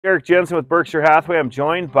Eric Jensen with Berkshire Hathaway. I'm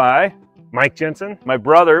joined by Mike Jensen, my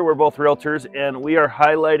brother. We're both realtors, and we are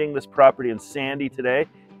highlighting this property in Sandy today,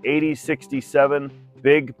 8067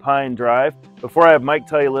 Big Pine Drive. Before I have Mike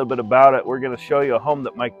tell you a little bit about it, we're going to show you a home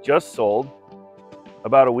that Mike just sold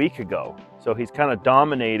about a week ago. So he's kind of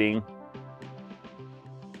dominating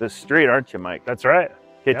this street, aren't you, Mike? That's right.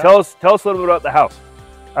 Okay, Yeah. tell us a little bit about the house.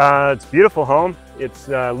 It's a beautiful home. It's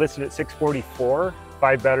listed at $644,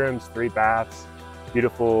 5 bedrooms, 3 baths,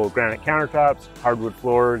 beautiful granite countertops, hardwood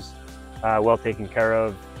floors, well taken care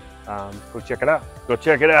of. Go check it out. Go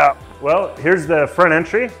check it out. Well, here's the front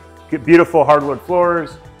entry. Beautiful hardwood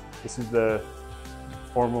floors. This is the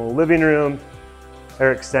formal living room.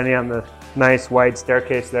 They're extending on the nice wide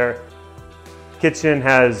staircase there. Kitchen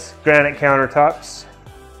has granite countertops.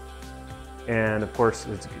 And of course,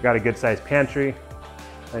 it's got a good sized pantry.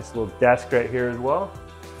 Nice little desk right here as well.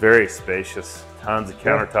 Very spacious. Tons of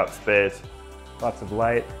countertop space. Lots of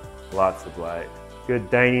light. Lots of light. Good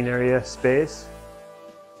dining area space.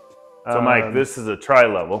 So Mike, this is a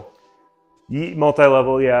tri-level.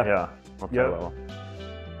 Multi-level, yeah. Yeah, multi-level. Yep.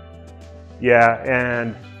 Yeah,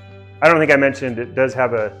 and I don't think I mentioned it does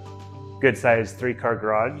have a good sized 3-car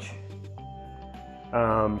garage.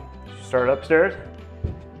 Start upstairs.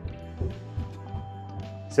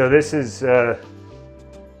 So this is,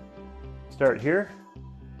 start here.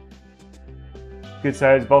 Good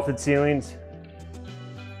size vaulted ceilings.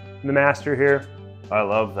 The master here. I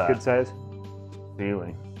love that. Good size.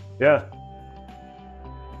 Ceiling. Yeah.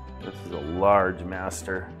 This is a large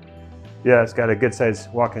master. Yeah, it's got a good size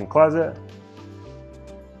walk-in closet.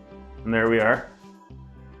 And there we are.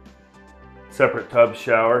 Separate tub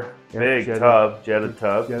shower. Yeah, big jetted tub, jetted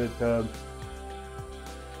tub. Jetted tub.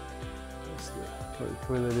 That's where the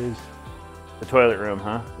toilet is. The toilet room,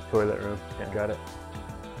 huh? The toilet room. Yeah. Got it.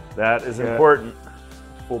 That is important.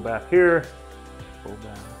 Full bath here. Full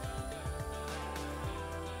bath.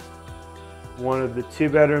 One of the 2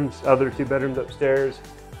 bedrooms, other 2 bedrooms upstairs.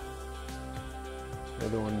 The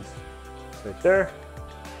other one's right there.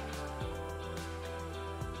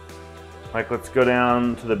 Mike, let's go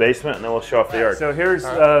down to the basement and then we'll show off the yard. So here's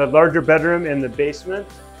a larger bedroom in the basement.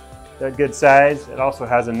 That good size. It also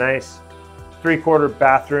has a nice 3/4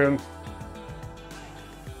 bathroom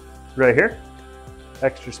right here.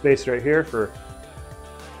 Extra space right here for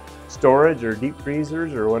storage or deep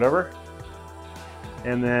freezers or whatever.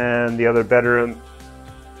 And then the other bedroom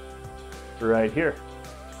right here.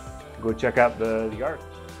 Go check out the yard.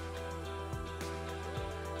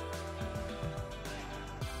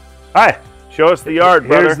 Hi. Show us the yard,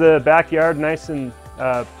 brother. Here's the backyard, nice and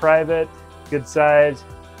private, good size.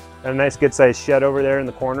 And a nice good size shed over there in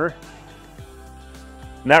the corner.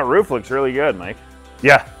 And that roof looks really good, Mike.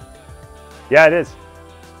 Yeah. Yeah, it is.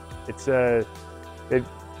 It's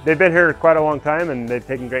they've been here quite a long time and they've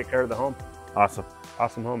taken great care of the home. Awesome.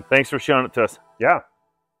 Awesome home. Thanks for showing it to us. Yeah.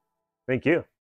 Thank you.